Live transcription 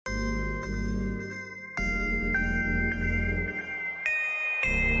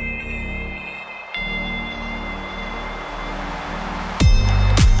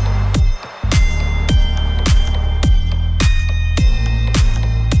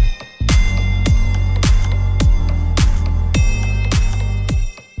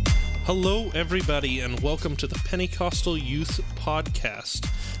Hello, everybody, and welcome to the Pentecostal Youth Podcast,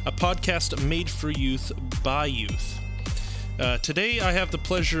 a podcast made for youth by youth. Today, I have the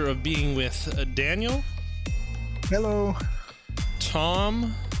pleasure of being with Daniel. Hello.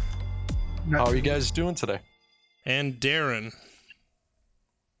 Tom. How are you guys doing today? And Darren.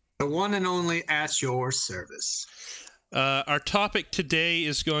 The one and only at your service. Our topic today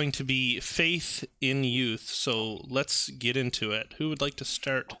is going to be faith in youth, so let's get into it. Who would like to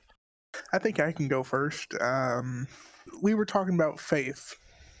start? I think I can go first. We were talking about faith.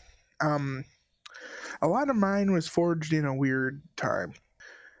 A lot of mine was forged in a weird time.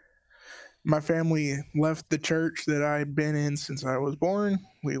 My family left the church that I'd been in since I was born.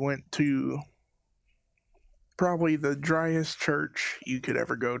 We went to probably the driest church you could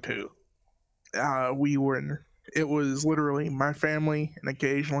ever go to. It was literally my family and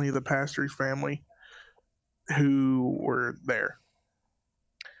occasionally the pastor's family who were there.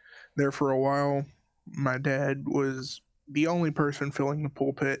 There for a while, my dad was the only person filling the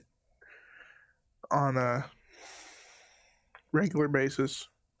pulpit on a regular basis.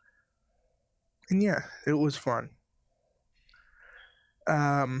 And yeah, it was fun.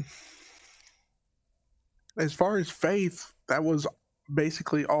 As far as faith, that was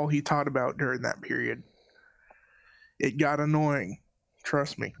basically all he taught about during that period. It got annoying,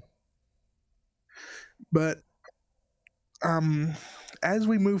 trust me. But as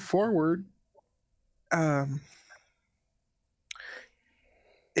we move forward,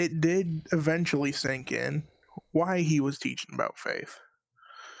 it did eventually sink in why he was teaching about faith.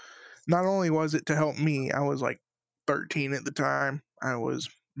 Not only was it to help me, I was like 13 at the time. I was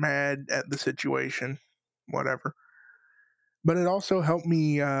mad at the situation, whatever. But it also helped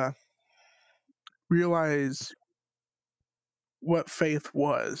me realize what faith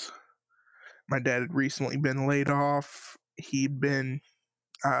was. My dad had recently been laid off. He'd been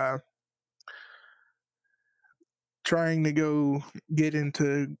trying to go get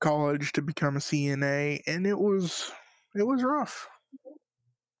into college to become a CNA, and it was rough.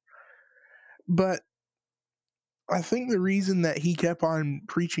 But I think the reason that he kept on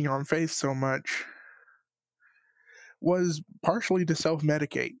preaching on faith so much was partially to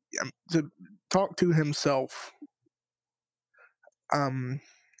self-medicate, to talk to himself. A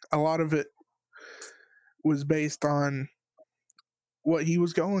lot of it was based on what he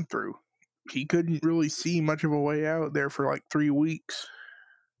was going through. He couldn't really see much of a way out there for like 3 weeks.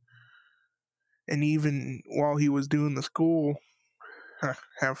 And even while he was doing the school,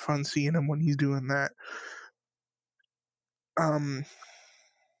 have fun seeing him when he's doing that.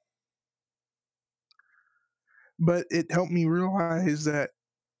 But it helped me realize that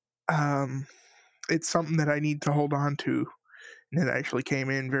it's something that I need to hold on to. And it actually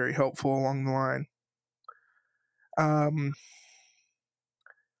came in very helpful along the line.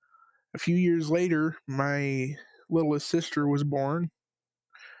 A few years later, my littlest sister was born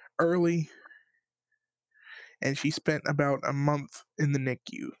early, and she spent about a month in the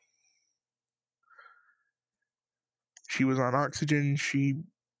NICU. She was on oxygen. She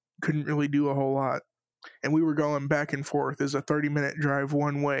couldn't really do a whole lot. And we were going back and forth as a 30-minute drive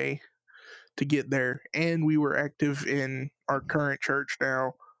one way to get there. And we were active in our current church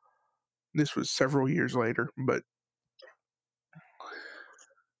now. This was several years later, but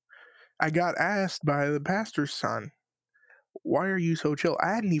I got asked by the pastor's son, "Why are you so chill?"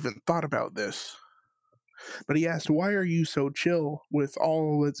 I hadn't even thought about this. But he asked, "Why are you so chill with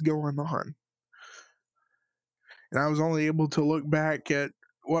all that's going on?" And I was only able to look back at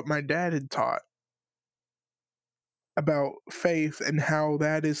what my dad had taught about faith and how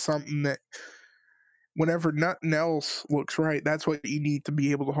that is something that whenever nothing else looks right, that's what you need to be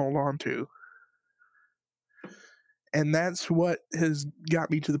able to hold on to. And that's what has got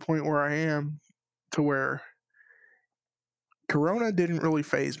me to the point where I am, to where Corona didn't really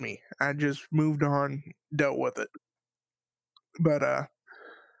faze me. I just moved on, dealt with it. But I'll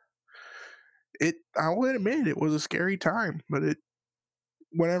admit it was a scary time, but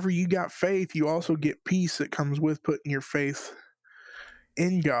whenever you got faith, you also get peace that comes with putting your faith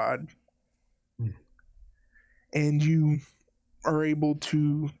in God. And you are able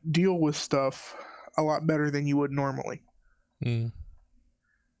to deal with stuff a lot better than you would normally. Mm-hmm.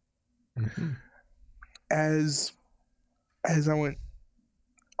 As I went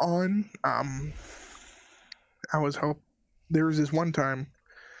on, there was this one time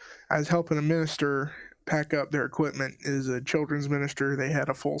I was helping a minister pack up their equipment. As a children's minister, they had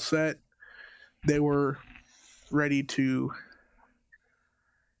a full set. They were ready to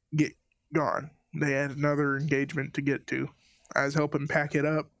get gone. They had another engagement to get to. I was helping pack it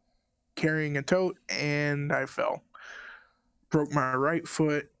up, carrying a tote, and I fell. Broke my right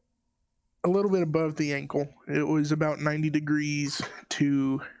foot, a little bit above the ankle. It was about 90 degrees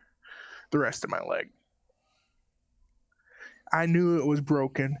to the rest of my leg. I knew it was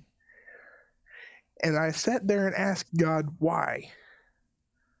broken. And I sat there and asked God why.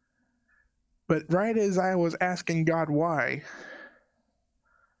 But right as I was asking God why,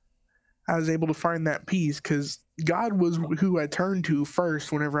 I was able to find that peace because God was who I turned to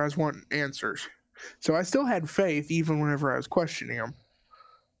first whenever I was wanting answers. So I still had faith even whenever I was questioning him.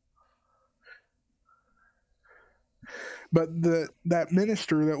 But that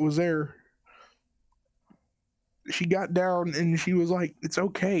minister that was there, she got down and she was like, "It's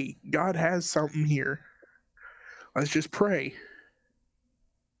okay. God has something here. Let's just pray."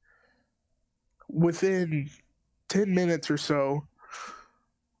 Within 10 minutes or so,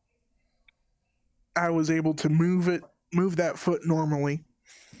 I was able to move that foot normally.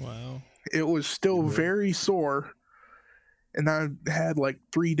 Wow. It was still very sore, and I had like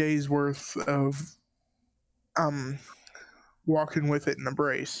 3 days worth of walking with it in a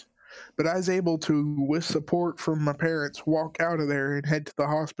brace. But I was able to, with support from my parents, walk out of there and head to the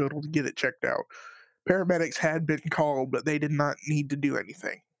hospital to get it checked out. Paramedics had been called, but they did not need to do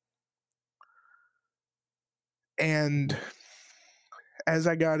anything. And as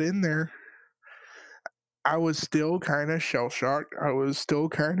I got in there, I was still kind of shell-shocked. I was still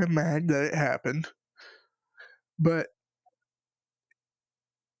kind of mad that it happened. But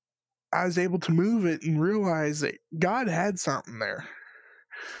I was able to move it and realize that God had something there.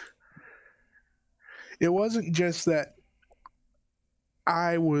 It wasn't just that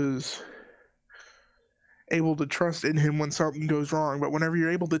I was able to trust in him when something goes wrong, but whenever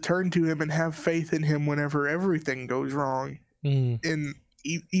you're able to turn to him and have faith in him whenever everything goes wrong, even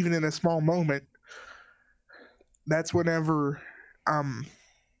in a small moment, that's whenever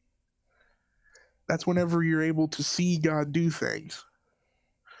you're able to see God do things.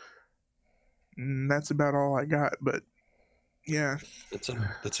 And that's about all I got, but yeah. That's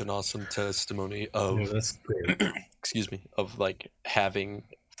an awesome testimony of that's great. excuse me, of like having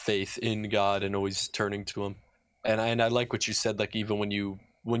faith in God and always turning to him. And I like what you said, like even when you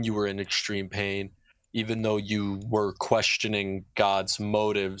were in extreme pain, even though you were questioning God's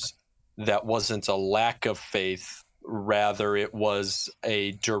motives, that wasn't a lack of faith, rather it was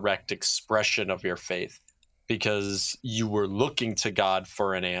a direct expression of your faith, because you were looking to God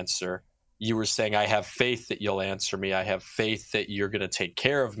for an answer. You were saying, I have faith that you'll answer me. I have faith that you're going to take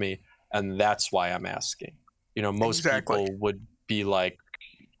care of me. And that's why I'm asking. You know, most Exactly. people would be like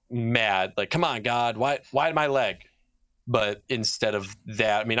mad, like, come on, God, why my leg? But instead of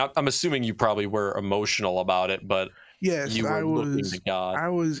that, I mean, I'm assuming you probably were emotional about it, but Yes, you were looking to God. I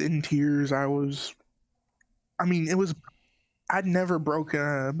was in tears. I'd never broken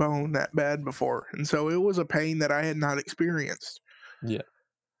a bone that bad before. And so it was a pain that I had not experienced. Yeah.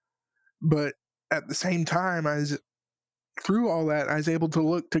 But at the same time, through all that, I was able to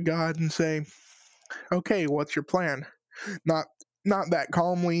look to God and say, okay, what's your plan? Not that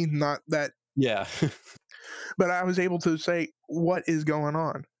calmly, not that. Yeah. But I was able to say, what is going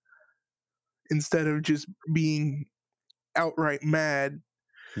on? Instead of just being outright mad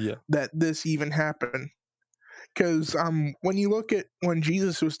that this even happened. Because when you look at when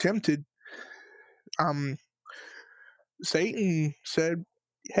Jesus was tempted, Satan said,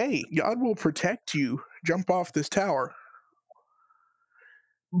 hey, God will protect you. Jump off this tower.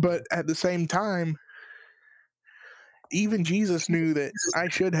 But at the same time, even Jesus knew that I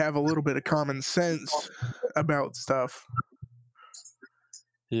should have a little bit of common sense about stuff.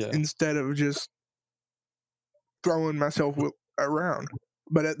 Yeah. Instead of just throwing myself around.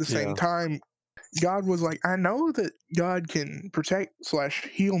 But at the same time, God was like, I know that God can protect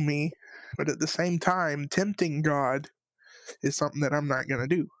 / heal me, but at the same time, tempting God is something that I'm not going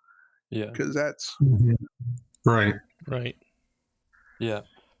to do. Yeah. Because that's... Right. Right. Yeah.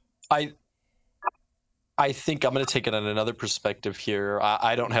 I think I'm going to take it on another perspective here.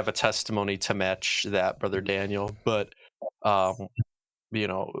 I don't have a testimony to match that, Brother Daniel, but you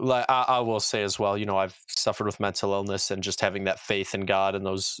know, I will say as well, you know, I've suffered with mental illness and just having that faith in God in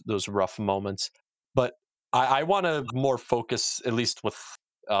those rough moments. But I want to more focus, at least with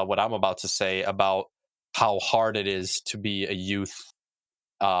what I'm about to say, about how hard it is to be a youth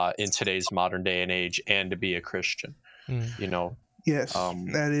in today's modern day and age, and to be a Christian. You know. Yes,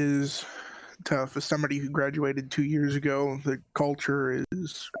 that is tough. As somebody who graduated 2 years ago, the culture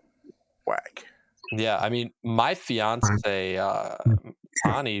is whack. Yeah, I mean, my fiance,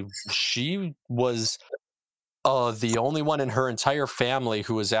 Connie, she was the only one in her entire family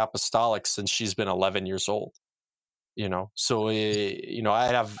who was apostolic since she's been 11 years old. You know, so you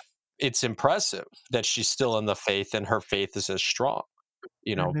know, it's impressive that she's still in the faith and her faith is as strong.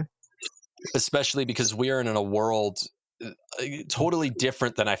 You know, especially because we are in a world totally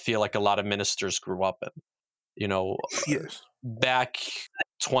different than I feel like a lot of ministers grew up in. You know, Yes. back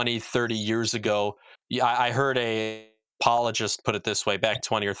 20, 30 years ago, I heard a apologist put it this way: back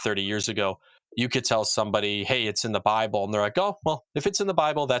 20 or 30 years ago, you could tell somebody, hey, it's in the Bible, and they're like, oh, well, if it's in the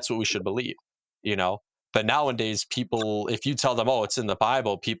Bible, that's what we should believe, you know. But nowadays, people, if you tell them, oh, it's in the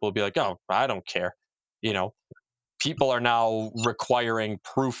Bible, people will be like, oh, I don't care, you know. People are now requiring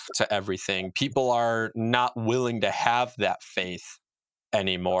proof to everything. People are not willing to have that faith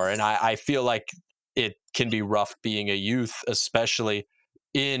anymore. And I feel like it can be rough being a youth, especially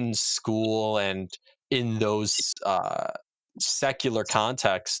in school and in those secular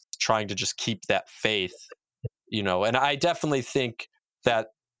contexts, trying to just keep that faith, you know. And I definitely think that,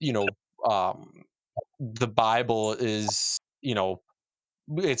 you know, the Bible is, you know,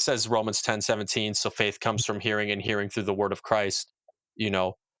 it says Romans 10:17, so faith comes from hearing and hearing through the word of Christ, you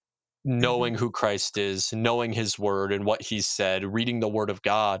know, knowing who Christ is, knowing his word and what he's said, reading the word of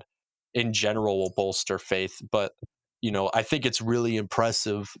God in general will bolster faith. But, you know, I think it's really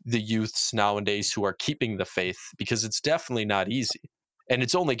impressive, the youths nowadays who are keeping the faith, because it's definitely not easy. And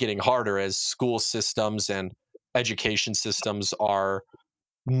it's only getting harder as school systems and education systems are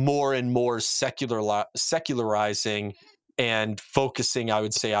more and more secularizing and focusing, I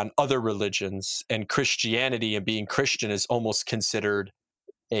would say, on other religions, and Christianity, and being Christian is almost considered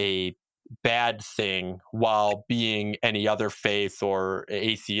a bad thing, while being any other faith or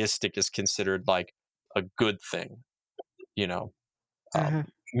atheistic is considered like a good thing, you know.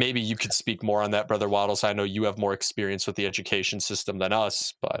 Maybe you could speak more on that, Brother Waddles. I know you have more experience with the education system than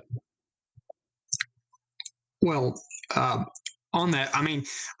us, but Well, on that, I mean,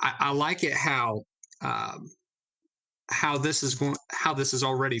 I like it how this is going, how this is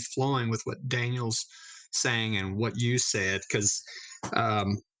already flowing with what Daniel's saying and what you said, because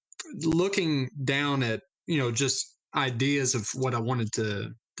um, looking down at, you know, just ideas of what I wanted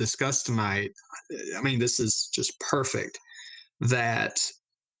to discuss tonight, I mean, this is just perfect. That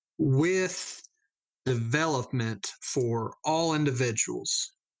with development for all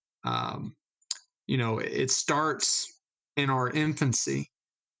individuals, um, you know, it starts in our infancy.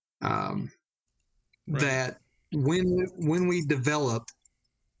 Um, Right. that when we develop,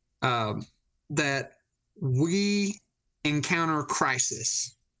 um, that we encounter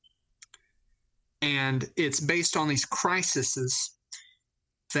crisis, and it's based on these crises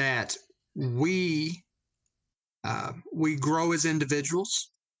that we grow as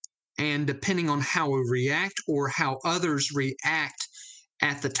individuals, and depending on how we react or how others react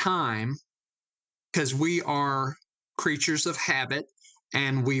at the time, because we are creatures of habit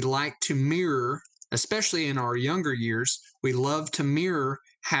and we like to mirror, especially in our younger years, we love to mirror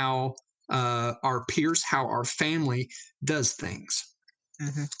how our peers, how our family does things.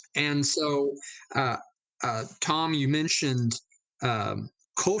 And so, Tom, you mentioned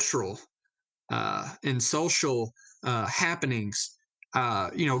cultural and social happenings,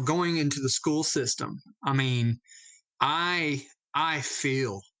 you know, going into the school system. I mean, I I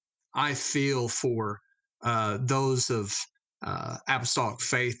feel I feel for those of apostolic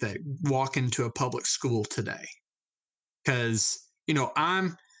faith that walk into a public school today, because you know I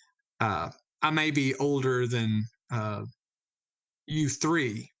may be older than you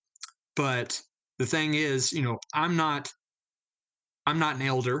three, but the thing is, you know, I'm not an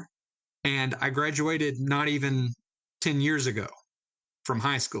elder, and I graduated not even 10 years ago from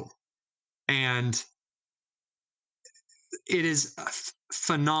high school, and it is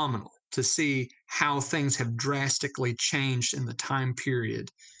phenomenal to see how things have drastically changed in the time period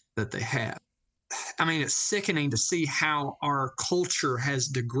that they have. I mean, it's sickening to see how our culture has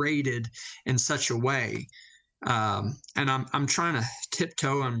degraded in such a way. And I'm trying to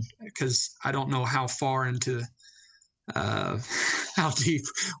tiptoe on, because I don't know how far into uh, how deep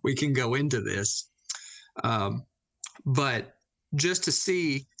we can go into this. Um, but just to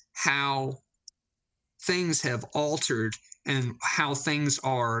see how things have altered and how things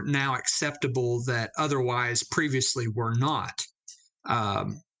are now acceptable that otherwise previously were not,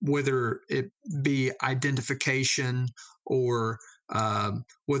 whether it be identification or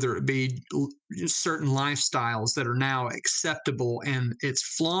whether it be certain lifestyles that are now acceptable and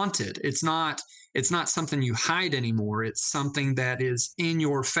it's flaunted. It's not something you hide anymore. It's something that is in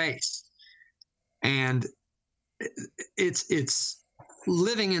your face, and it's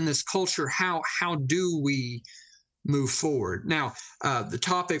living in this culture. How do we move forward? Now, the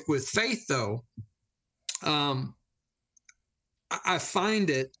topic with faith, though, I find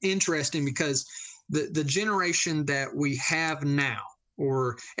it interesting because the generation that we have now,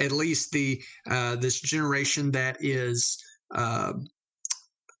 or at least the this generation that is uh,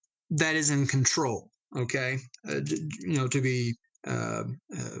 that is in control. Okay, to be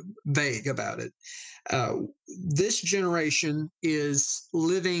vague about it. This generation is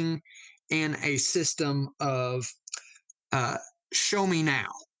living in a system of show me now.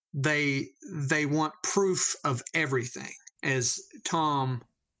 They want proof of everything, as Tom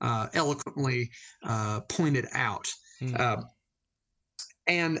eloquently pointed out. Mm.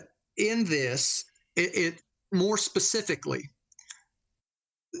 And in this, it more specifically,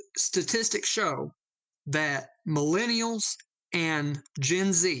 statistics show that millennials and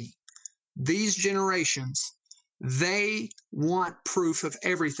Gen Z, these generations, they want proof of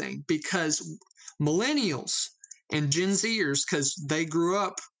everything, because millennials and Gen Zers, because they grew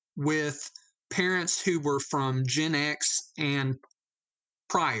up with parents who were from Gen X and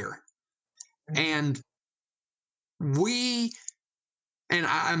prior. And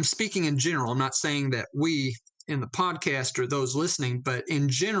I'm speaking in general, I'm not saying that we in the podcast or those listening, but in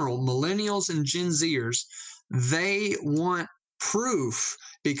general, millennials and Gen Zers, they want proof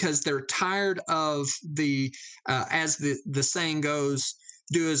because they're tired of as the saying goes,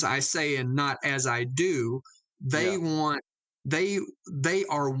 do as I say and not as I do. They want, they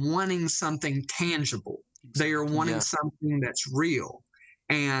are wanting something tangible. They are wanting something that's real.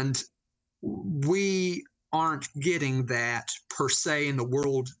 And we aren't getting that per se in the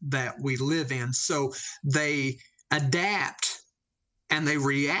world that we live in. So they adapt and they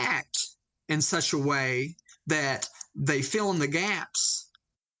react in such a way that they fill in the gaps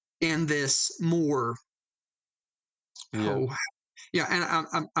in this more. And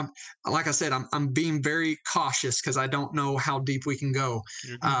I'm like I said, I'm being very cautious because I don't know how deep we can go.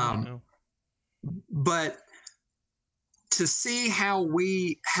 You're good right now. But to see how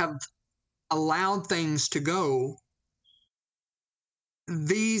we have allowed things to go,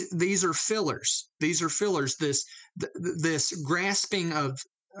 these are fillers. These are fillers. This grasping of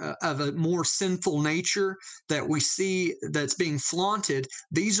a more sinful nature that we see that's being flaunted.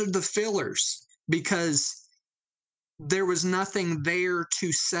 These are the fillers, because there was nothing there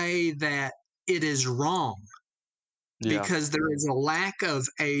to say that it is wrong, because there is a lack of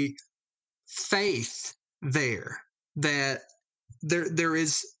a faith there, that there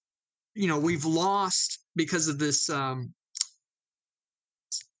is, we've lost because of this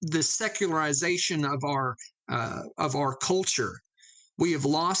this secularization of our culture. We have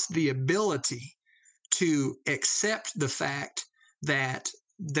lost the ability to accept the fact that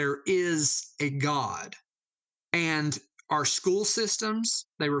there is a God, and our school systems,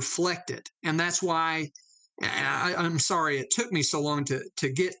 they reflect it. And that's why I'm sorry it took me so long to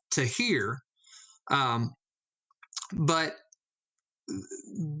get to here. But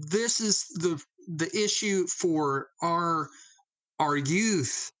this is the issue for our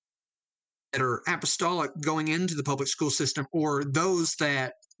youth that are apostolic going into the public school system, or those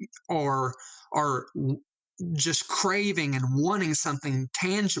that are just craving and wanting something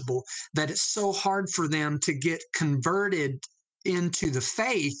tangible, that it's so hard for them to get converted into the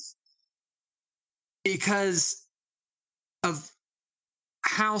faith because of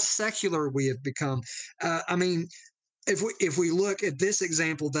how secular we have become. I mean, if we look at this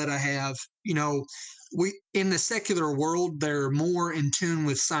example that I have, we in the secular world, they're more in tune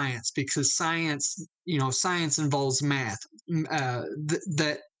with science, because science involves math,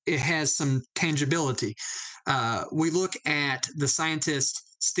 that it has some tangibility. We look at the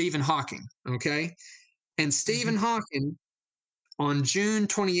scientist Stephen Hawking, okay? And Stephen Hawking, on June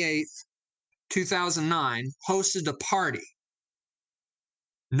 28th, 2009, hosted a party.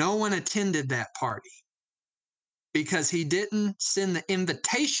 No one attended that party because he didn't send the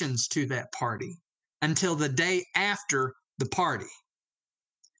invitations to that party until the day after the party,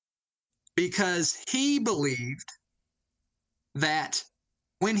 because he believed that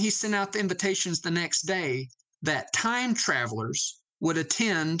when he sent out the invitations the next day, that time travelers would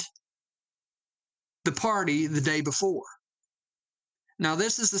attend the party the day before. Now,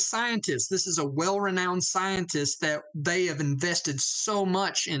 this is a scientist. This is a well-renowned scientist that they have invested so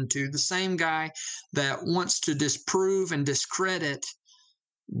much into, the same guy that wants to disprove and discredit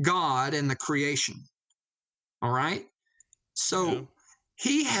God and the creation. All right? So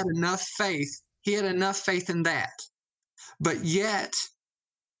he had enough faith. He had enough faith in that. But yet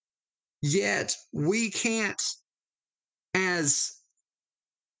we can't, as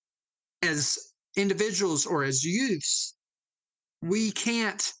individuals or as youths, we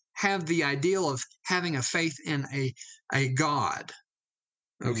can't have the ideal of having a faith in a God.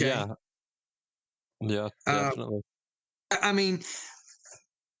 Okay. Yeah, definitely. I mean,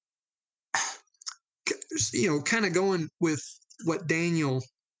 kind of going with what Daniel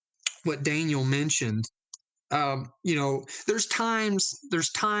mentioned. there's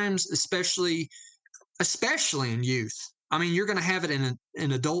times, especially in youth. I mean, you're going to have it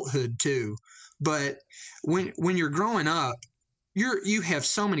in adulthood too. But when you're growing up, you have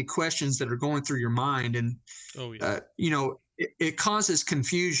so many questions that are going through your mind, and Oh yeah. it causes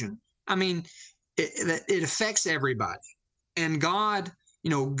confusion. I mean, it affects everybody, and God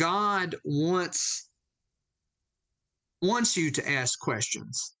wants you to ask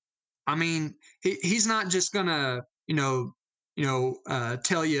questions. I mean, he's not just gonna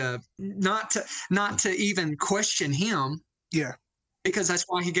tell you not to even question him, Yeah. because that's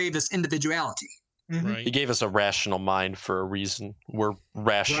why he gave us individuality. Mhm. Right. He gave us a rational mind for a reason. We're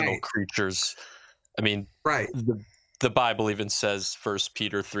rational Right. creatures. I mean, Right. the Bible even says, 1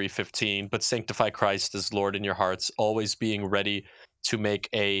 Peter 3:15, but sanctify Christ as Lord in your hearts, always being ready to make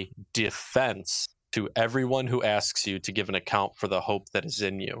a defense to everyone who asks you to give an account for the hope that is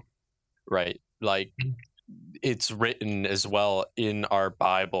in you. Right? Like, it's written as well in our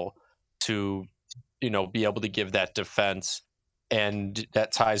Bible to, be able to give that defense. And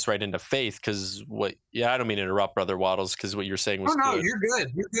that ties right into faith, because I don't mean to interrupt, Brother Waddles, because what you're saying was No, good. you're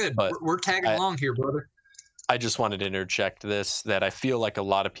good. You're good. But We're tagging along here, brother. I just wanted to interject this, that I feel like a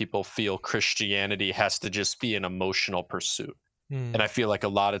lot of people feel Christianity has to just be an emotional pursuit. Hmm. And I feel like a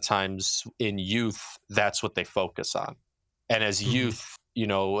lot of times in youth, that's what they focus on. And as Mhm. youth,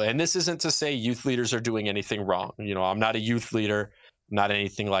 and this isn't to say youth leaders are doing anything wrong. I'm not a youth leader, not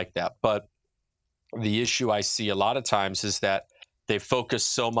anything like that. But the issue I see a lot of times is that they focus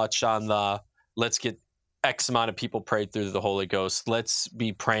so much on let's get X amount of people prayed through the Holy Ghost. Let's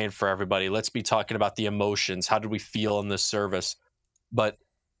be praying for everybody. Let's be talking about the emotions. How did we feel in this service? But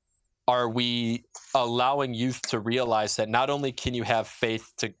are we allowing youth to realize that not only can you have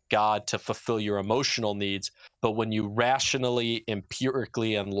faith to God to fulfill your emotional needs, but when you rationally,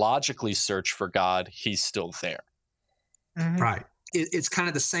 empirically, and logically search for God, he's still there. Mhm. Right. It's kind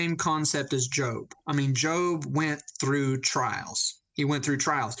of the same concept as Job. I mean, Job went through trials. He went through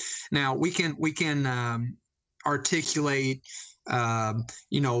trials. Now we can articulate,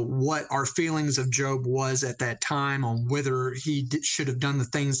 what our feelings of Job was at that time, on whether he should have done the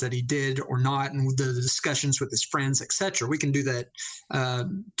things that he did or not, and the discussions with his friends, etc. We can do that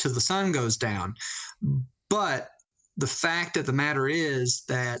till the sun goes down. But the fact of the matter is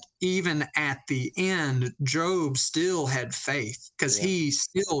that even at the end, Job still had faith, because Yeah. he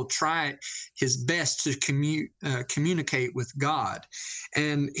still tried his best to communicate with God.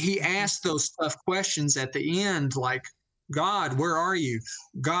 And he asked those tough questions at the end, like, God, where are you?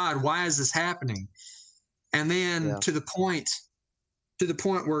 God, why is this happening? And then Yeah. to the point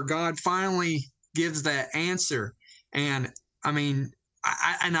where God finally gives that answer. And I mean,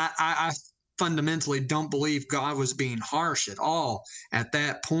 I fundamentally don't believe God was being harsh at all at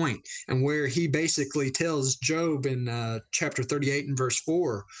that point, and where he basically tells Job in chapter 38 and verse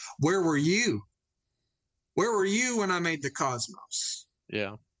 4, where were you? Where were you when I made the cosmos?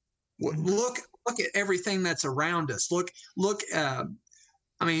 Yeah. Look at everything that's around us. Look.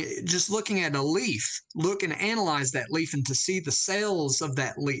 I mean, just looking at a leaf, look and analyze that leaf, and to see the cells of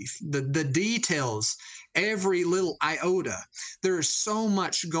that leaf, the details, every little iota. There is so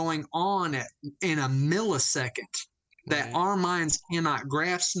much going on in a millisecond that Right. our minds cannot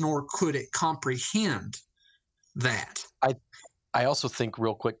grasp, nor could it comprehend that. I also think,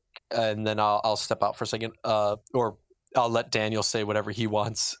 real quick, and then I'll step out for a second, or I'll let Daniel say whatever he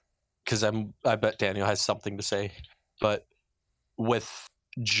wants, because I bet Daniel has something to say. But with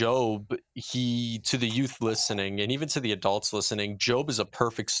Job, to the youth listening, and even to the adults listening, Job is a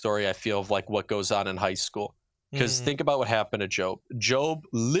perfect story, I feel, of like what goes on in high school. Because Mhm. think about what happened to Job. Job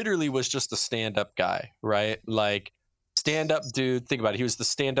literally was just a stand-up guy, right? Like, stand-up dude. Think about it. He was the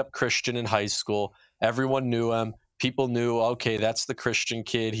stand-up Christian in high school. Everyone knew him. People knew, okay, that's the Christian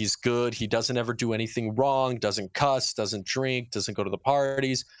kid. He's good. He doesn't ever do anything wrong, doesn't cuss, doesn't drink, doesn't go to the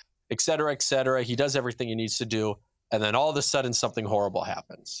parties, et cetera, et cetera. He does everything he needs to do. And then all of a sudden something horrible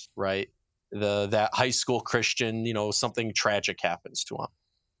happens, right? That high school Christian, something tragic happens to him.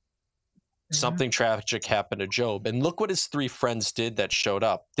 Something tragic happened to Job. And look what his three friends did that showed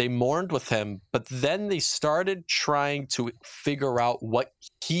up. They mourned with him, but then they started trying to figure out what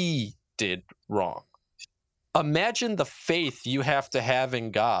he did wrong. Imagine the faith you have to have in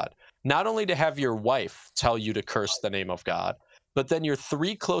God, not only to have your wife tell you to curse the name of God, but then your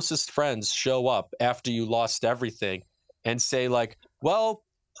three closest friends show up after you lost everything and say, like, well,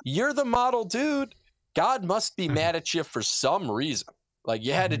 you're the model dude. God must be mad at you for some reason. Like,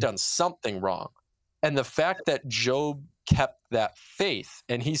 you had to done something wrong. And the fact that Job kept that faith,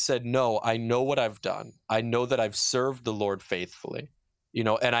 and he said, no, I know what I've done. I know that I've served the Lord faithfully,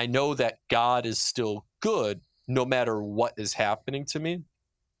 and I know that God is still good no matter what is happening to me.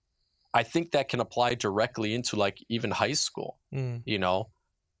 I think that can apply directly into like even high school. You know,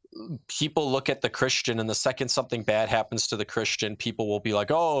 people look at the Christian, and the second something bad happens to the Christian, people will be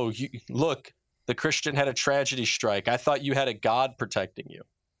like, oh, look, the Christian had a tragedy strike. I thought you had a God protecting you.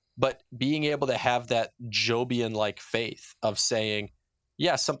 But being able to have that Jobian-like faith of saying,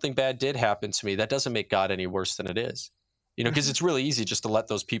 yeah, something bad did happen to me, that doesn't make God any worse than it is. You know, because it's really easy just to let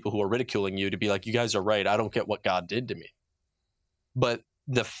those people who are ridiculing you to be like, you guys are right, I don't get what God did to me. But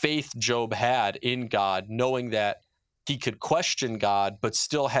the faith Job had in God, knowing that he could question God, but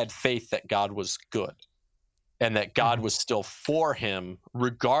still had faith that God was good and that God was still for him,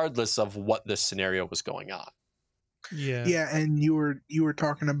 regardless of what this scenario was going on. Yeah, and you were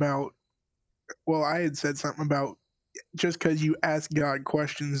talking about, well, I had said something about just because you ask God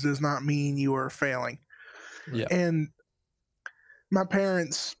questions does not mean you are failing. Yeah. And my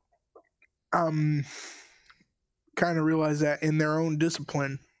parents kind of realized that in their own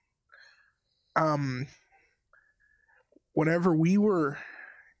discipline. Whenever we were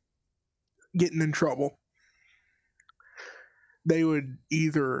getting in trouble, they would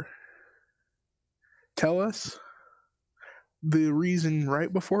either tell us the reason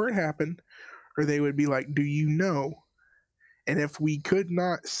right before it happened, or they would be like, do you know? And if we could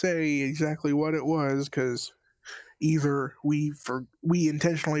not say exactly what it was, because either we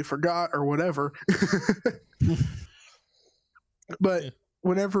intentionally forgot or whatever, but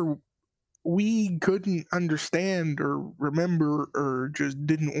whenever we couldn't understand or remember or just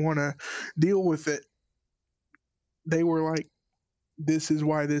didn't want to deal with it, they were like, this is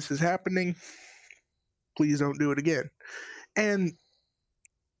why this is happening. Please don't do it again. And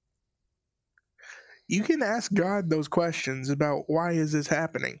you can ask God those questions about why is this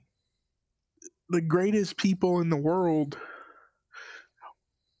happening. The greatest people in the world,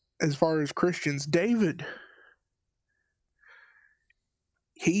 as far as Christians, David,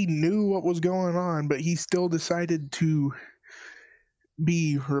 he knew what was going on, but he still decided to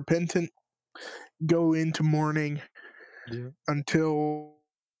be repentant, go into mourning until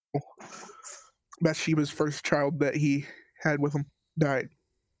Bathsheba's first child that he had with him died.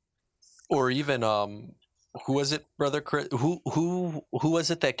 Or even who was it, brother Chris? Who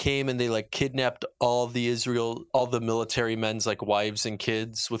was it that came and they like kidnapped all the military men's like wives and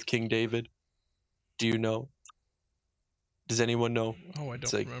kids with King David? Do you know? Does anyone know? Oh, I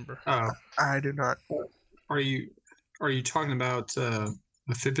don't remember. I do not. Are you talking about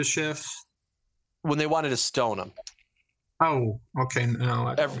Mephibosheth? When they wanted to stone him. Oh, okay. No,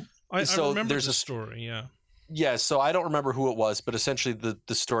 I don't. I So remember there's the a story, yeah. Yeah, so I don't remember who it was, but essentially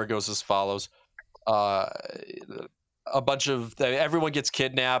the story goes as follows. A bunch of everyone gets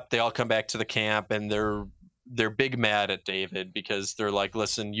kidnapped, they all come back to the camp, and they're big mad at David because they're like,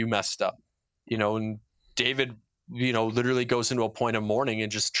 listen, you messed up. You know, and David, you know, literally goes into a point of mourning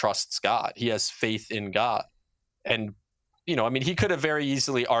and just trusts God. He has faith in God. And, you know, I mean, he could have very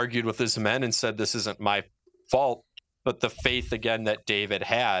easily argued with his men and said, this isn't my fault. But the faith, again, that David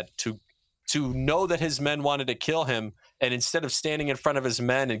had to know that his men wanted to kill him, and instead of standing in front of his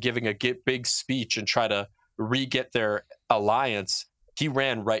men and giving a big speech and try to re-get their alliance, he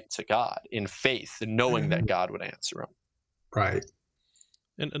ran right to God in faith and knowing that God would answer him. Right.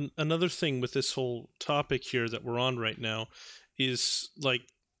 And another thing with this whole topic here that we're on right now is, like,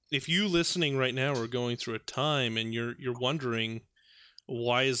 if you listening right now are going through a time and you're wondering,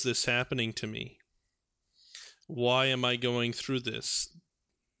 why is this happening to me? Why am I going through this?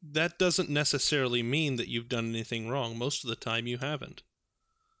 That doesn't necessarily mean that you've done anything wrong. Most of the time you haven't.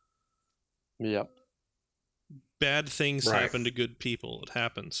 Yep. Bad things happen to good people. It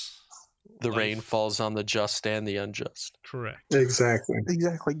happens. The rain falls on the just and the unjust. Correct. Exactly.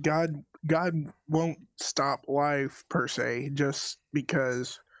 God won't stop life per se just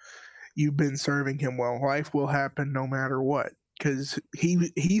because you've been serving him well. Life will happen no matter what, because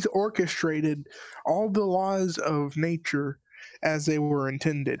he's orchestrated all the laws of nature as they were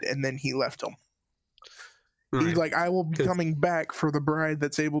intended, and then he left them. Right. He's like, I will be coming back for the bride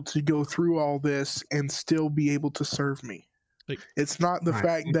that's able to go through all this and still be able to serve me. It's not the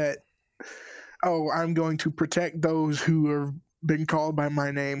fact that, oh, I'm going to protect those who have been called by my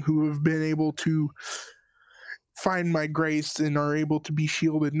name, who have been able to find my grace and are able to be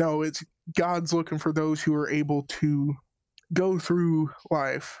shielded. No, it's God's looking for those who are able to go through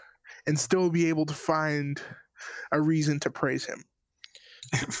life and still be able to find a reason to praise him.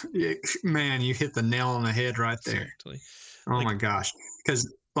 Man, you hit the nail on the head right there. Exactly. Oh my gosh.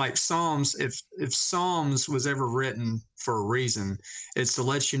 Because like Psalms, if Psalms was ever written for a reason, it's to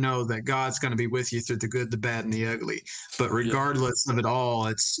let you know that God's going to be with you through the good, the bad, and the ugly. But regardless of it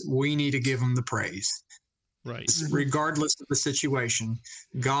all, we need to give him the praise. Right. regardless of the situation.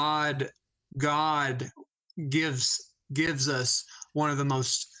 God gives us one of the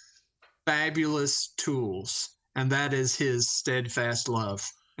most fabulous tools, and that is his steadfast love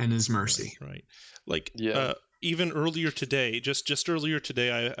and his mercy. Right. Like, Yeah. even earlier today, just earlier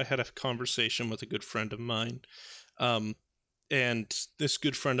today, I had a conversation with a good friend of mine. And this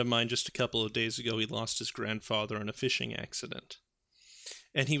good friend of mine, just a couple of days ago, he lost his grandfather in a fishing accident.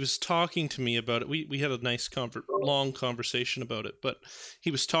 And he was talking to me about it. We had a nice, long conversation about it. But he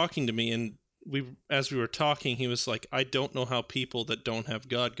was talking to me, and as we were talking, he was like, I don't know how people that don't have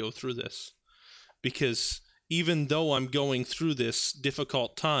God go through this. Because even though I'm going through this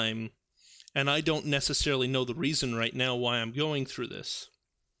difficult time, and I don't necessarily know the reason right now why I'm going through this,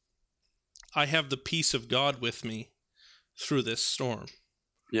 I have the peace of God with me through this storm.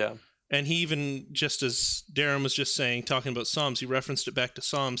 Yeah. And he even, just as Darren was just saying, talking about Psalms, he referenced it back to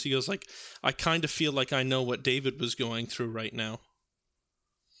Psalms. He goes like, I kind of feel like I know what David was going through right now.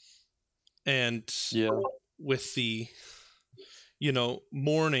 And with the,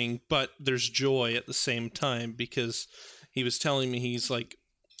 mourning, but there's joy at the same time, because he was telling me, he's like,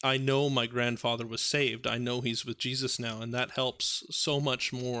 I know my grandfather was saved. I know he's with Jesus now, and that helps so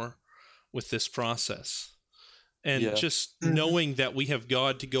much more with this process. And just knowing that we have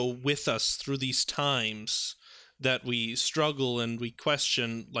God to go with us through these times that we struggle and we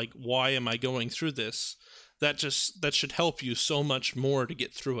question, like, why am I going through this? That should help you so much more to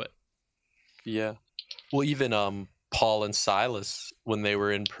get through it. Yeah. Well, even Paul and Silas, when they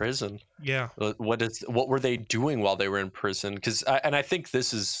were in prison, what were they doing while they were in prison? Because I think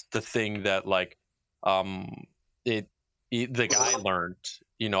this is the thing that, like, the guy learned.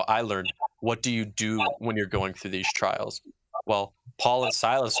 I learned, what do you do when you're going through these trials? Well, Paul and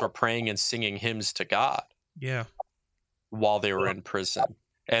Silas were praying and singing hymns to God. Yeah. While they were in prison.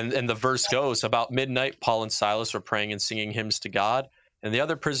 And the verse goes, about midnight, Paul and Silas were praying and singing hymns to God, and the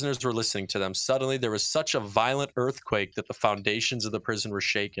other prisoners were listening to them. Suddenly there was such a violent earthquake that the foundations of the prison were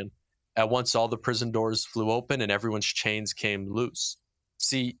shaken. At once all the prison doors flew open and everyone's chains came loose.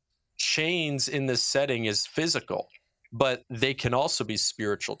 See, chains in this setting is physical, but they can also be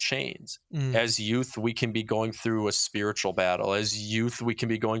spiritual chains. As youth, we can be going through a spiritual battle. As youth, we can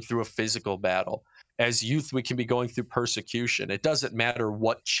be going through a physical battle. As youth, we can be going through persecution. It doesn't matter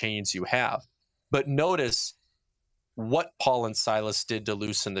what chains you have. But notice what Paul and Silas did to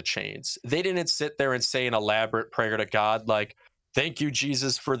loosen the chains. They didn't sit there and say an elaborate prayer to God like, thank you,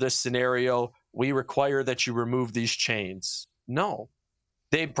 Jesus, for this scenario. We require that you remove these chains. No,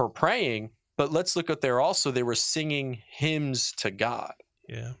 they were praying, but let's look at they were singing hymns to God.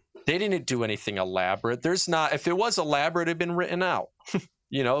 Yeah. They didn't do anything elaborate. If it was elaborate, it had been written out.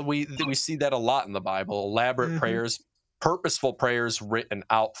 We see that a lot in the Bible, elaborate prayers, purposeful prayers written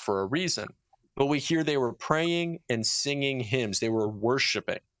out for a reason. But we hear they were praying and singing hymns. They were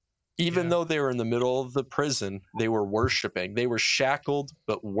worshiping. Even though they were in the middle of the prison, they were worshiping. They were shackled,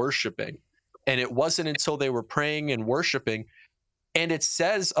 but worshiping. And it wasn't until they were praying and worshiping, and it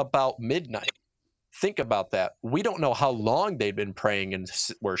says about midnight. Think about that. We don't know how long they'd been praying and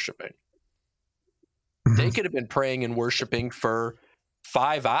worshiping. They could have been praying and worshiping for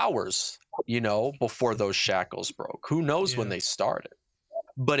 5 hours, before those shackles broke. Who knows when they started?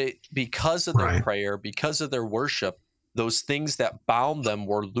 But because of their prayer, because of their worship, those things that bound them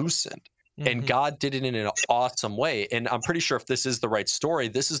were loosened. And God did it in an awesome way. And I'm pretty sure if this is the right story,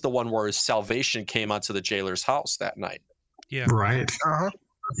 this is the one where salvation came onto the jailer's house that night. Yeah. Right.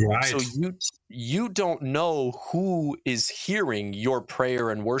 Right. So you don't know who is hearing your prayer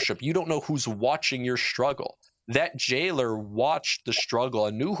and worship. You don't know who's watching your struggle. That jailer watched the struggle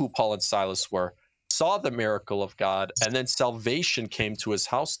and knew who Paul and Silas were, saw the miracle of God, and then salvation came to his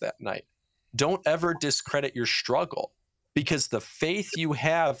house that night. Don't ever discredit your struggle, because the faith you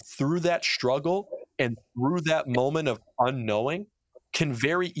have through that struggle and through that moment of unknowing can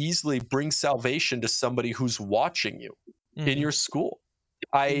very easily bring salvation to somebody who's watching you in your school.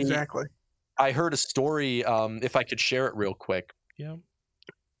 Exactly. I heard a story, if I could share it real quick. Yeah.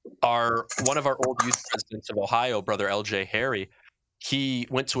 One of our old youth presidents of Ohio, Brother L.J. Harry, he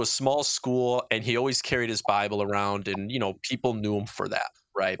went to a small school and he always carried his Bible around, and people knew him for that,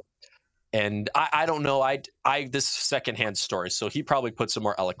 right? And I don't know, this secondhand story, so he probably puts it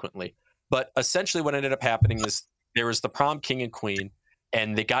more eloquently. But essentially, what ended up happening is there was the prom king and queen,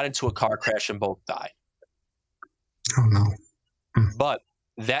 and they got into a car crash and both died. Oh no! But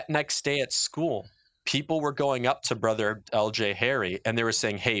that next day at school, people were going up to Brother L.J. Harry and they were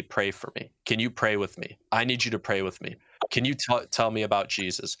saying, hey, pray for me. Can you pray with me? I need you to pray with me. Can you tell me about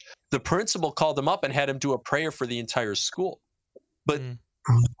Jesus? The principal called him up and had him do a prayer for the entire school. But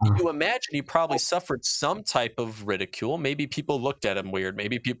You imagine he probably suffered some type of ridicule. Maybe people looked at him weird.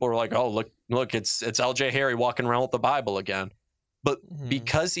 Maybe people were like, "Oh, look, it's L.J. Harry walking around with the Bible again." But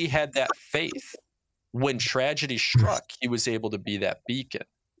because he had that faith, when tragedy struck, he was able to be that beacon.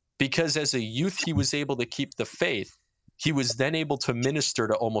 Because as a youth, he was able to keep the faith. He was then able to minister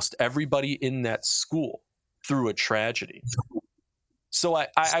to almost everybody in that school through a tragedy. So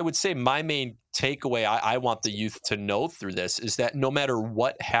I would say my main takeaway I want the youth to know through this is that no matter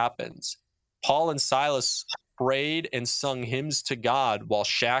what happens, Paul and Silas prayed and sung hymns to God while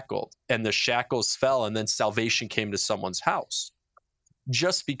shackled, and the shackles fell, and then salvation came to someone's house.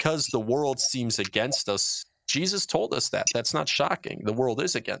 Just because the world seems against us, Jesus told us that. That's not shocking. The world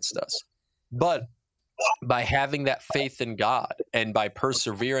is against us. But by having that faith in God and by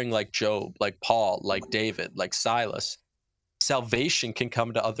persevering like Job, like Paul, like David, like Silas, salvation can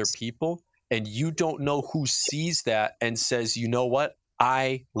come to other people, and you don't know who sees that and says, you know what?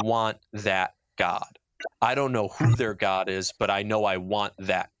 I want that God. I don't know who their God is, but I know I want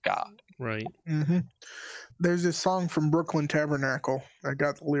that God. Right. Mm-hmm. There's this song from Brooklyn Tabernacle. I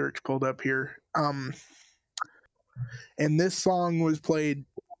got the lyrics pulled up here. And this song was played,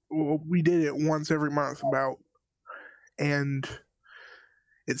 we did it once every month about, and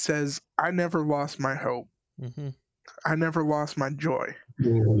it says, I never lost my hope. Mm-hmm. I never lost my joy.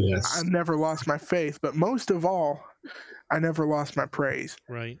 Yes. I never lost my faith. But most of all, I never lost my praise.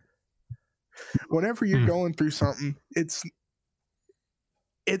 Right. Whenever you're going through something, it's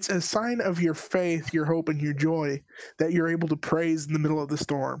a sign of your faith, your hope, and your joy that you're able to praise in the middle of the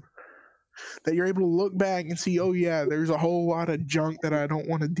storm. That you're able to look back and see, oh yeah, there's a whole lot of junk that I don't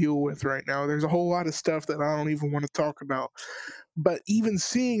want to deal with right now. There's a whole lot of stuff that I don't even want to talk about. But even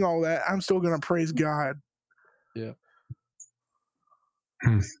seeing all that, I'm still going to praise God. Yeah.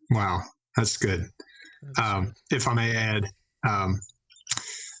 Wow, that's good. If I may add,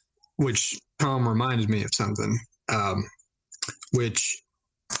 which Tom reminded me of something, which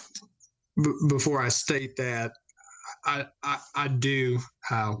before I state that, I do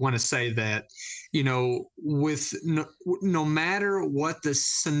want to say that, you know, with no matter what the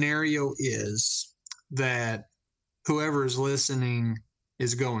scenario is that whoever is listening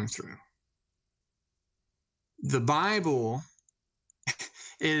is going through, the Bible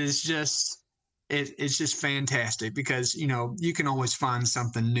is just it's just fantastic because, you know, you can always find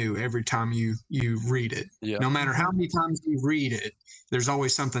something new every time you read it. Yeah. No matter how many times you read it, there's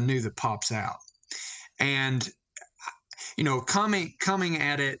always something new that pops out. And you know, coming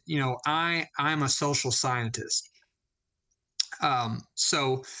at it, you know, I'm a social scientist.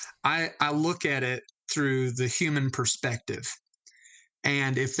 So I look at it through the human perspective.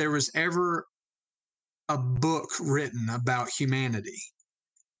 And if there was ever a book written about humanity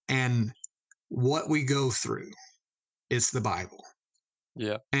and what we go through, it's the Bible.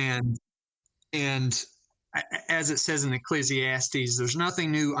 Yeah. And as it says in Ecclesiastes, there's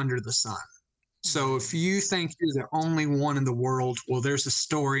nothing new under the sun. So if you think you're the only one in the world, well, there's a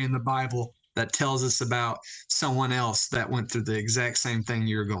story in the Bible that tells us about someone else that went through the exact same thing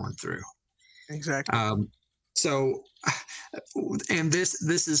you're going through. Exactly. So, and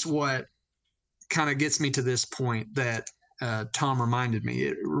this is what kind of gets me to this point that Tom reminded me.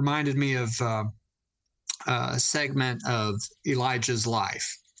 It reminded me of a segment of Elijah's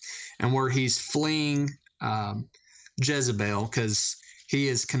life, and where he's fleeing Jezebel because he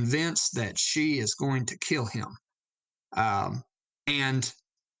is convinced that she is going to kill him. And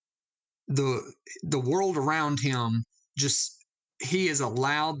the world around him, just, he has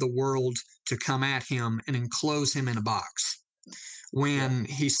allowed the world to come at him and enclose him in a box. When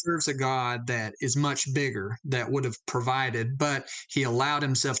he serves a God that is much bigger, that would have provided, but he allowed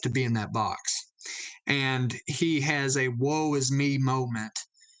himself to be in that box. And he has a woe is me moment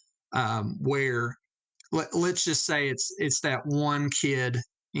where, let's just say it's that one kid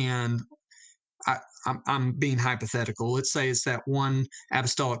in, I'm being hypothetical. Let's say it's that one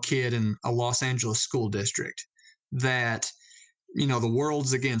apostolic kid in a Los Angeles school district that, you know, the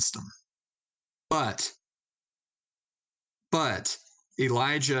world's against them. But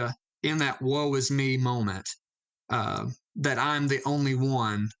Elijah, in that woe is me moment, that I'm the only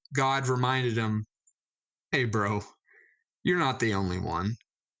one, God reminded him, hey, bro, you're not the only one.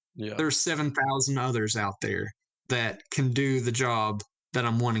 Yeah. There's 7,000 others out there that can do the job that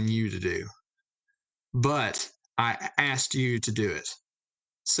I'm wanting you to do. But I asked you to do it.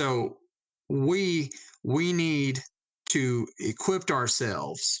 So we need to equip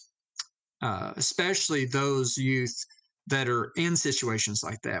ourselves, especially those youth that are in situations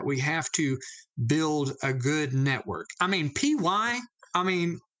like that. We have to build a good network. I mean,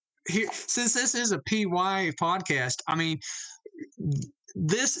 here, since this is a PY podcast, I mean,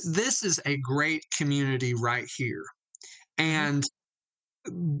 this is a great community right here. And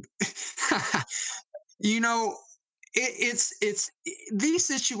you know, it's these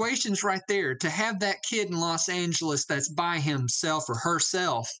situations right there, to have that kid in Los Angeles that's by himself or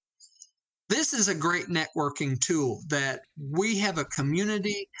herself. This is a great networking tool, that we have a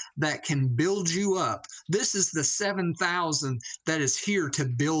community that can build you up. This is the 7,000 that is here to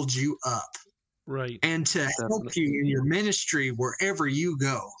build you up Right. and to help Definitely. you in your ministry wherever you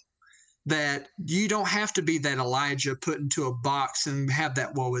go. That you don't have to be that Elijah put into a box and have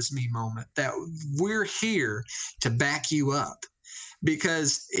that woe is me moment. That we're here to back you up,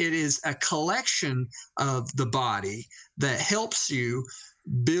 because it is a collection of the body that helps you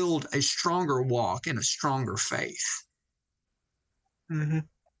build a stronger walk and a stronger faith. Mm-hmm.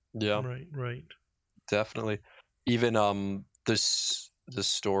 Yeah, Right. definitely. Even the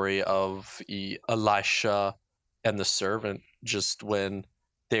story of Elisha and the servant, just when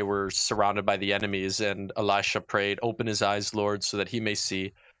they were surrounded by the enemies, and Elisha prayed, "Open his eyes, Lord, so that he may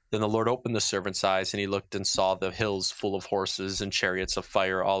see." Then the Lord opened the servant's eyes, and he looked and saw the hills full of horses and chariots of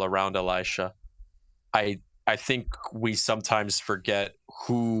fire all around Elisha. I think we sometimes forget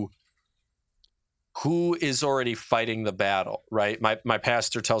who is already fighting the battle, right? My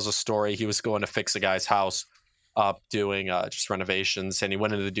pastor tells a story. He was going to fix a guy's house up doing just renovations, and he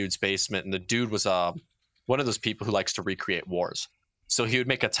went into the dude's basement, and the dude was one of those people who likes to recreate wars. So he would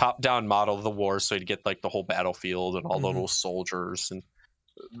make a top-down model of the war, so he'd get like the whole battlefield and all the little soldiers. And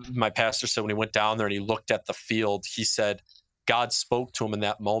my pastor said when he went down there and he looked at the field, he said God spoke to him in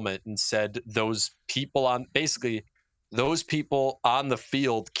that moment and said those people on the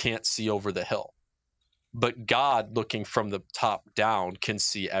field can't see over the hill, but God, looking from the top down, can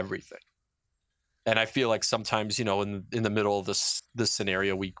see everything. And I feel like sometimes, in the middle of this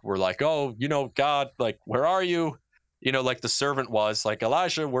scenario, we're like, oh, God, like, where are you? Like the servant was like,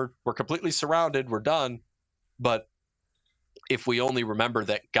 Elijah, we're completely surrounded, we're done. But if we only remember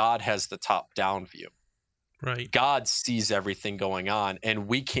that God has the top down view, Right. God sees everything going on, and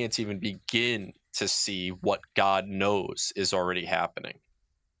we can't even begin to see what God knows is already happening.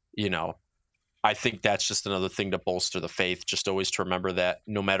 I think that's just another thing to bolster the faith, just always to remember that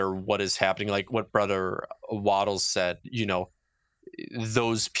no matter what is happening, like what Brother Waddles said,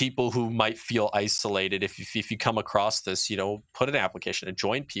 those people who might feel isolated, if you come across this, put an application and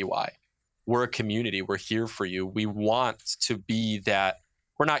join PY. We're a community. We're here for you. We want to be that.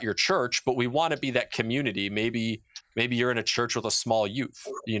 We're not your church, but we want to be that community. Maybe you're in a church with a small youth.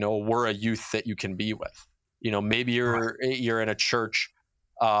 We're a youth that you can be with. Maybe you're in a church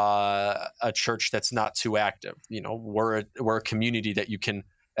that's not too active. We're a community that you can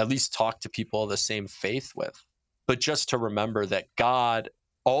at least talk to people of the same faith with. But just to remember that God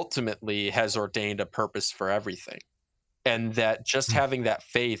ultimately has ordained a purpose for everything, and that just having that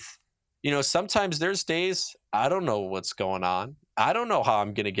faith, sometimes there's days I don't know what's going on. I don't know how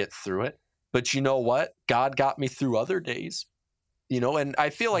I'm going to get through it. But you know what? God got me through other days. And I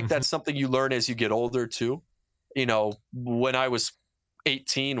feel like that's something you learn as you get older too. When I was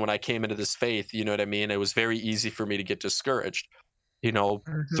 18, when I came into this faith, you know what I mean? It was very easy for me to get discouraged.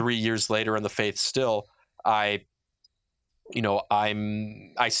 3 years later in the faith still, I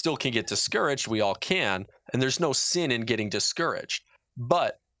still can get discouraged. We all can. And there's no sin in getting discouraged.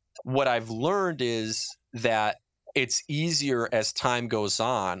 But what I've learned is that it's easier as time goes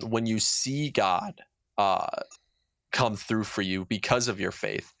on when you see God come through for you because of your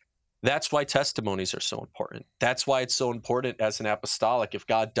faith. That's why testimonies are so important. That's why it's so important as an apostolic. If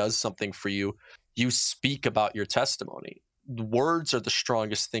God does something for you, you speak about your testimony. Words are the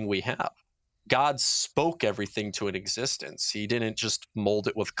strongest thing we have. God spoke everything to an existence. He didn't just mold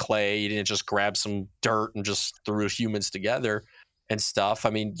it with clay. He didn't just grab some dirt and just threw humans together and stuff.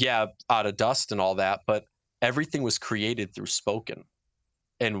 I mean, yeah, out of dust and all that, but everything was created through spoken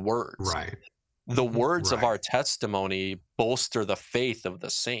and words. Right. The words of Right. our testimony bolster the faith of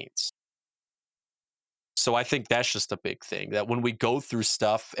the saints. So I think that's just a big thing, that when we go through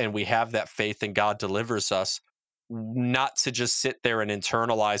stuff and we have that faith and God delivers us, not to just sit there and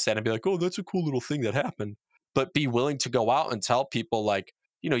internalize that and be like, oh, that's a cool little thing that happened, but be willing to go out and tell people, like,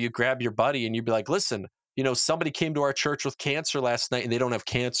 you grab your buddy and you'd be like, listen, somebody came to our church with cancer last night and they don't have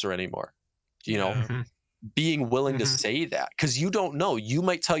cancer anymore. Yeah. Being willing to say that, because you don't know, you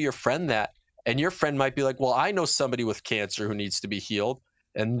might tell your friend that, and your friend might be like, well, I know somebody with cancer who needs to be healed.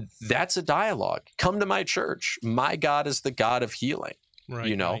 And that's a dialogue. Come to my church. My God is the God of healing,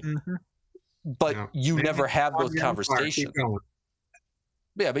 Right. Right. but Yeah. you Maybe never have those on the fire, keep conversations. going.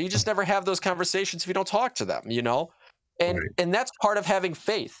 Yeah, but you just never have those conversations if you don't talk to them, And Right. and that's part of having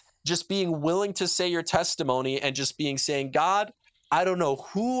faith. Just being willing to say your testimony and just saying, God, I don't know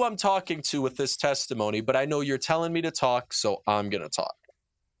who I'm talking to with this testimony, but I know you're telling me to talk, so I'm going to talk.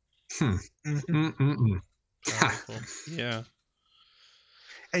 Powerful. Yeah.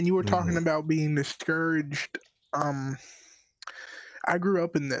 And you were talking about being discouraged. I grew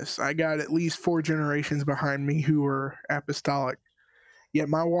up in this. I got at least 4 generations behind me who were apostolic. Yet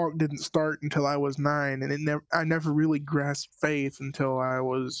my walk didn't start until I was 9, and I never really grasped faith until I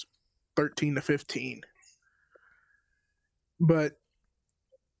was 13 to 15. But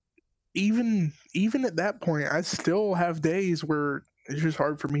even at that point, I still have days where it's just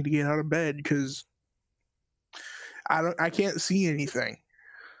hard for me to get out of bed because I can't see anything.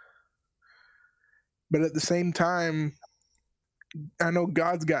 But at the same time, I know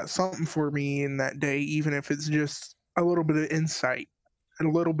God's got something for me in that day, even if it's just a little bit of insight and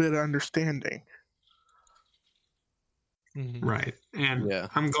a little bit of understanding. Mm-hmm. Right. And Yeah.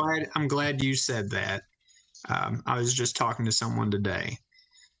 I'm glad you said that. I was just talking to someone today.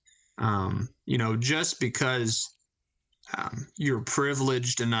 Just because you're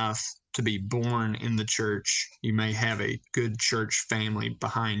privileged enough to be born in the church, you may have a good church family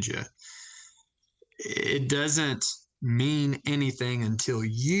behind you. It doesn't mean anything until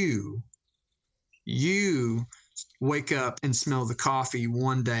you wake up and smell the coffee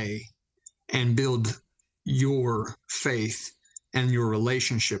one day and build your faith and your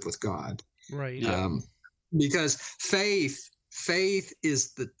relationship with God. Right. Yeah. Because faith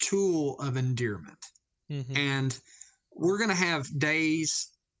is the tool of endearment. Mm-hmm. And we're going to have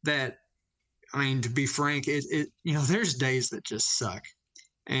days that, to be frank, there's days that just suck.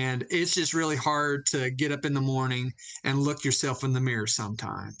 And it's just really hard to get up in the morning and look yourself in the mirror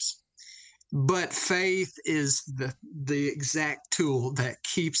sometimes. But faith is the exact tool that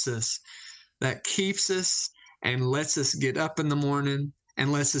keeps us and lets us get up in the morning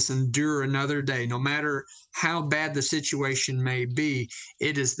and lets us endure another day. No matter how bad the situation may be,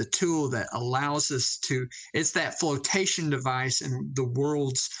 it is the tool that allows us it's that flotation device in the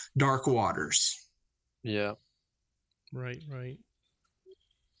world's dark waters. Yeah. Right.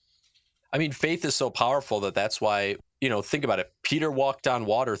 I mean, faith is so powerful that's why, think about it. Peter walked on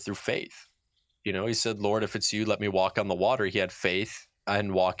water through faith. He said, Lord, if it's you, let me walk on the water. He had faith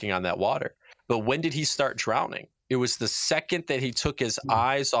in walking on that water. But when did he start drowning? It was the second that he took his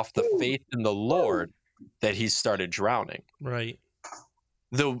eyes off the faith in the Lord that he started drowning. Right.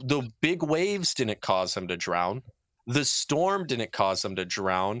 The big waves didn't cause him to drown. The storm didn't cause him to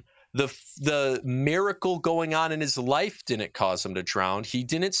drown. The miracle going on in his life didn't cause him to drown. He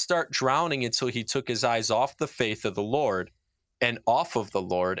didn't start drowning until he took his eyes off the faith of the Lord and off of the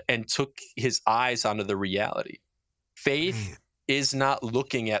Lord and took his eyes onto the reality. Faith is not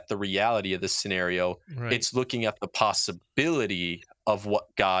looking at the reality of the scenario. Right. It's looking at the possibility of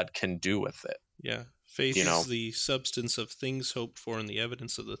what God can do with it. Yeah. Faith is the substance of things hoped for and the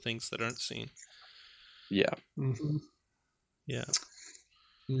evidence of the things that aren't seen. Yeah. Mm-hmm. Yeah.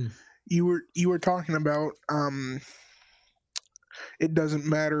 You were talking about it doesn't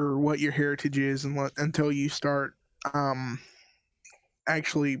matter what your heritage is until you start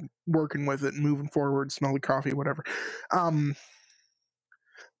actually working with it and moving forward, smell the coffee, whatever.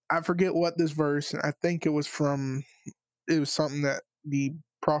 I forget what this verse, I think it was something that the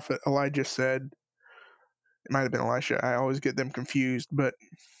prophet Elijah said. It might have been Elisha. I always get them confused, but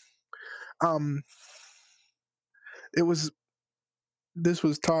this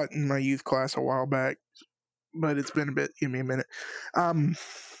was taught in my youth class a while back, but it's been a bit. Give me a minute.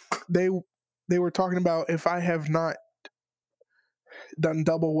 They were talking about, if I have not done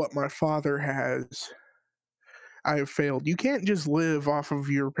double what my father has, I have failed. You can't just live off of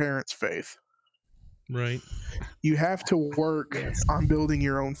your parents' faith. Right. You have to work on building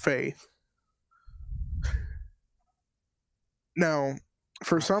your own faith. Now,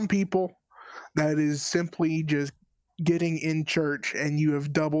 for some people, that is simply just getting in church and you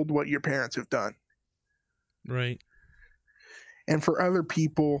have doubled what your parents have done. Right. And for other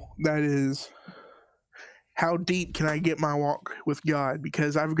people, that is, how deep can I get my walk with God?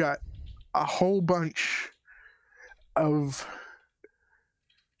 Because I've got a whole bunch of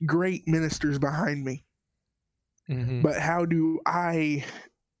great ministers behind me. Mm-hmm. But how do I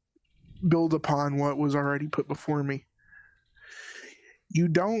build upon what was already put before me? You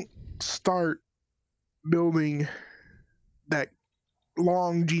don't start building that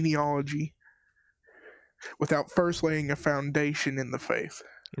long genealogy without first laying a foundation in the faith.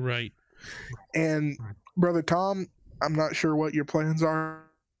 Right. And Brother Tom, I'm not sure what your plans are.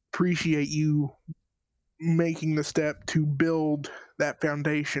 Appreciate you making the step to build that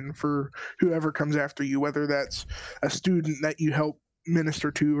foundation for whoever comes after you, whether that's a student that you help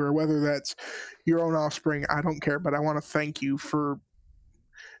minister to, or whether that's your own offspring, I don't care, but I want to thank you for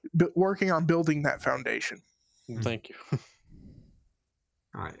working on building that foundation. Thank you.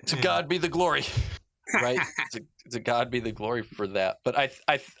 All right. To God be the glory, right? to God be the glory for that. But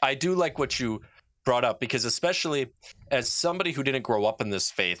I do like what you brought up, because especially as somebody who didn't grow up in this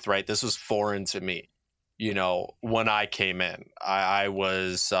faith, right? This was foreign to me. You know, when I came in, I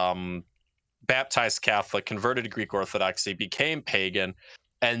was baptized Catholic, converted to Greek Orthodoxy, became pagan,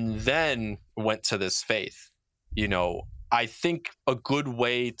 and then went to this faith. You know, I think a good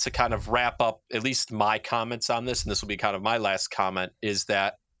way to kind of wrap up at least my comments on this, and this will be kind of my last comment, is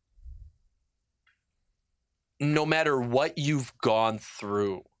that no matter what you've gone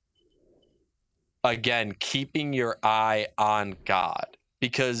through, again, keeping your eye on God,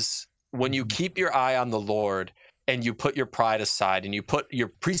 because when you keep your eye on the Lord and you put your pride aside and you put your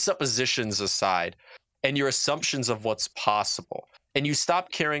presuppositions aside and your assumptions of what's possible, and you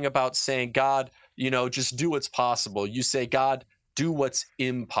stop caring about saying, God, you know, just do what's possible. You say, God, do what's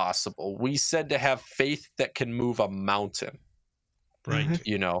impossible. We said to have faith that can move a mountain. Right.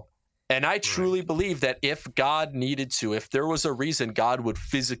 You know, and I truly believe that if God needed to, if there was a reason, God would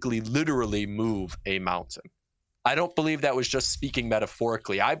physically, literally move a mountain. I don't believe that was just speaking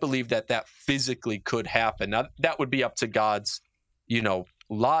metaphorically. I believe that that physically could happen. Now, that would be up to God's, you know,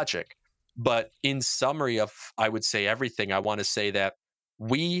 logic. But in summary of, I would say, everything, I want to say that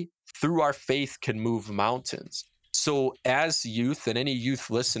we, through our faith, can move mountains. So as youth, and any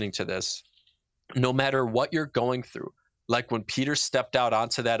youth listening to this, no matter what you're going through, like when Peter stepped out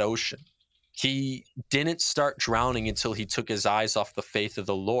onto that ocean, he didn't start drowning until he took his eyes off the faith of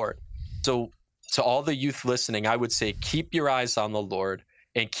the Lord. So to all the youth listening, I would say, keep your eyes on the Lord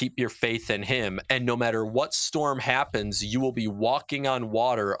and keep your faith in him. And no matter what storm happens, you will be walking on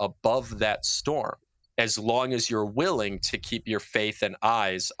water above that storm, as long as you're willing to keep your faith and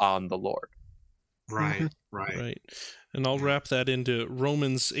eyes on the Lord. Right. Right. And I'll wrap that into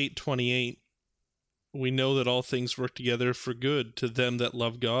Romans 8:28. We know that all things work together for good to them that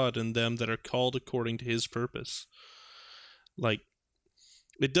love God and them that are called according to his purpose. Like,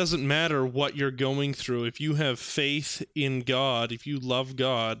 it doesn't matter what you're going through. If you have faith in God, if you love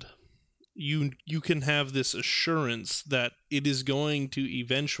God, you can have this assurance that it is going to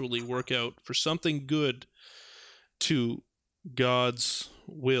eventually work out for something good, to God's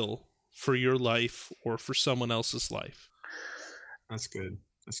will for your life or for someone else's life. That's good.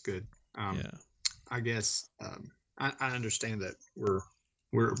 Yeah. I guess I understand that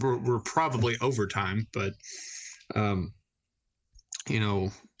we're probably over time, but you know,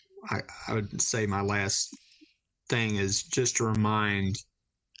 I would say my last thing is just to remind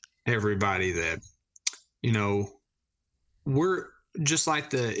everybody that, you know, we're just like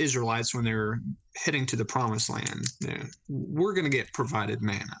the Israelites when they're heading to the promised land. You know, we're going to get provided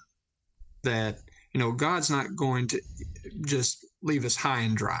manna. That, you know, God's not going to just leave us high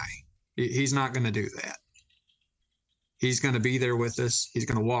and dry. He's not going to do that. He's going to be there with us. He's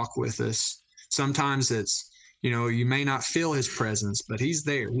going to walk with us. Sometimes it's, you know, you may not feel his presence, but he's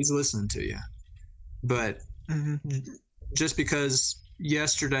there. He's listening to you. But just because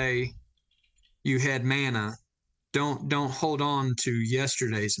yesterday you had manna, don't hold on to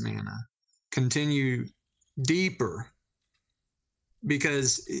yesterday's manna. Continue deeper,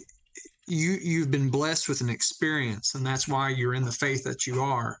 because you've been blessed with an experience, and that's why you're in the faith that you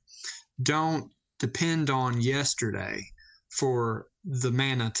are. Don't depend on yesterday for the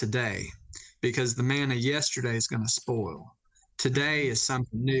manna today, because the manna yesterday is going to spoil. Today is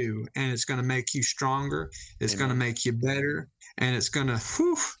something new, and it's going to make you stronger. It's going to make you better, and it's going to,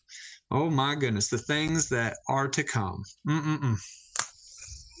 oh my goodness, the things that are to come.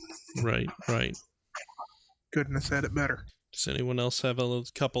 Right. Couldn't have said it better. Does anyone else have a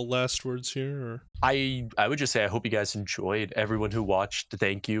couple last words here? Or I would just say I hope you guys enjoyed. Everyone who watched,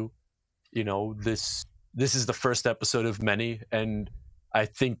 thank you. You know, this is the first episode of many, and I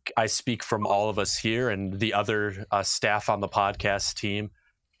think I speak from all of us here and the other staff on the podcast team.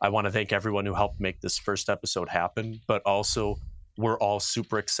 I want to thank everyone who helped make this first episode happen, but also we're all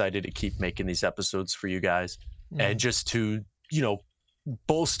super excited to keep making these episodes for you guys, and just to, you know,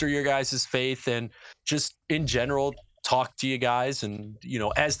 bolster your guys' faith, and just in general talk to you guys. And, you know,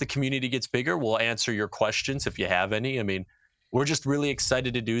 as the community gets bigger, we'll answer your questions if you have any. I mean, we're just really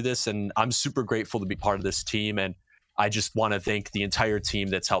excited to do this, and I'm super grateful to be part of this team. And I just want to thank the entire team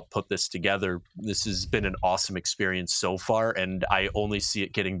that's helped put this together. This has been an awesome experience so far, and I only see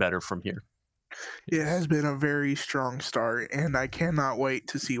it getting better from here. It has been a very strong start, and I cannot wait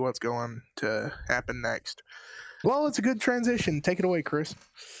to see what's going to happen next. Well, it's a good transition. Take it away, Chris.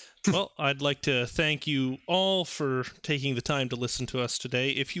 Well, I'd like to thank you all for taking the time to listen to us today.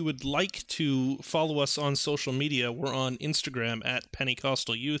 If you would like to follow us on social media, we're on Instagram at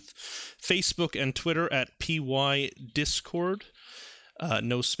Pentecostal Youth, Facebook and Twitter at PY Discord.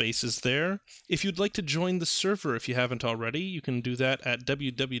 No spaces there. If you'd like to join the server if you haven't already, you can do that at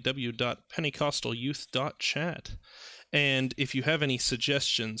www.pentecostalyouth.chat. And if you have any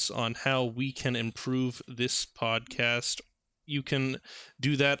suggestions on how we can improve this podcast, you can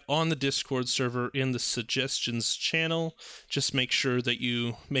do that on the Discord server in the suggestions channel. Just make sure that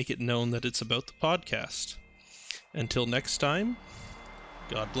you make it known that it's about the podcast. Until next time,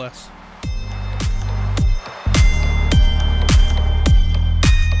 God bless.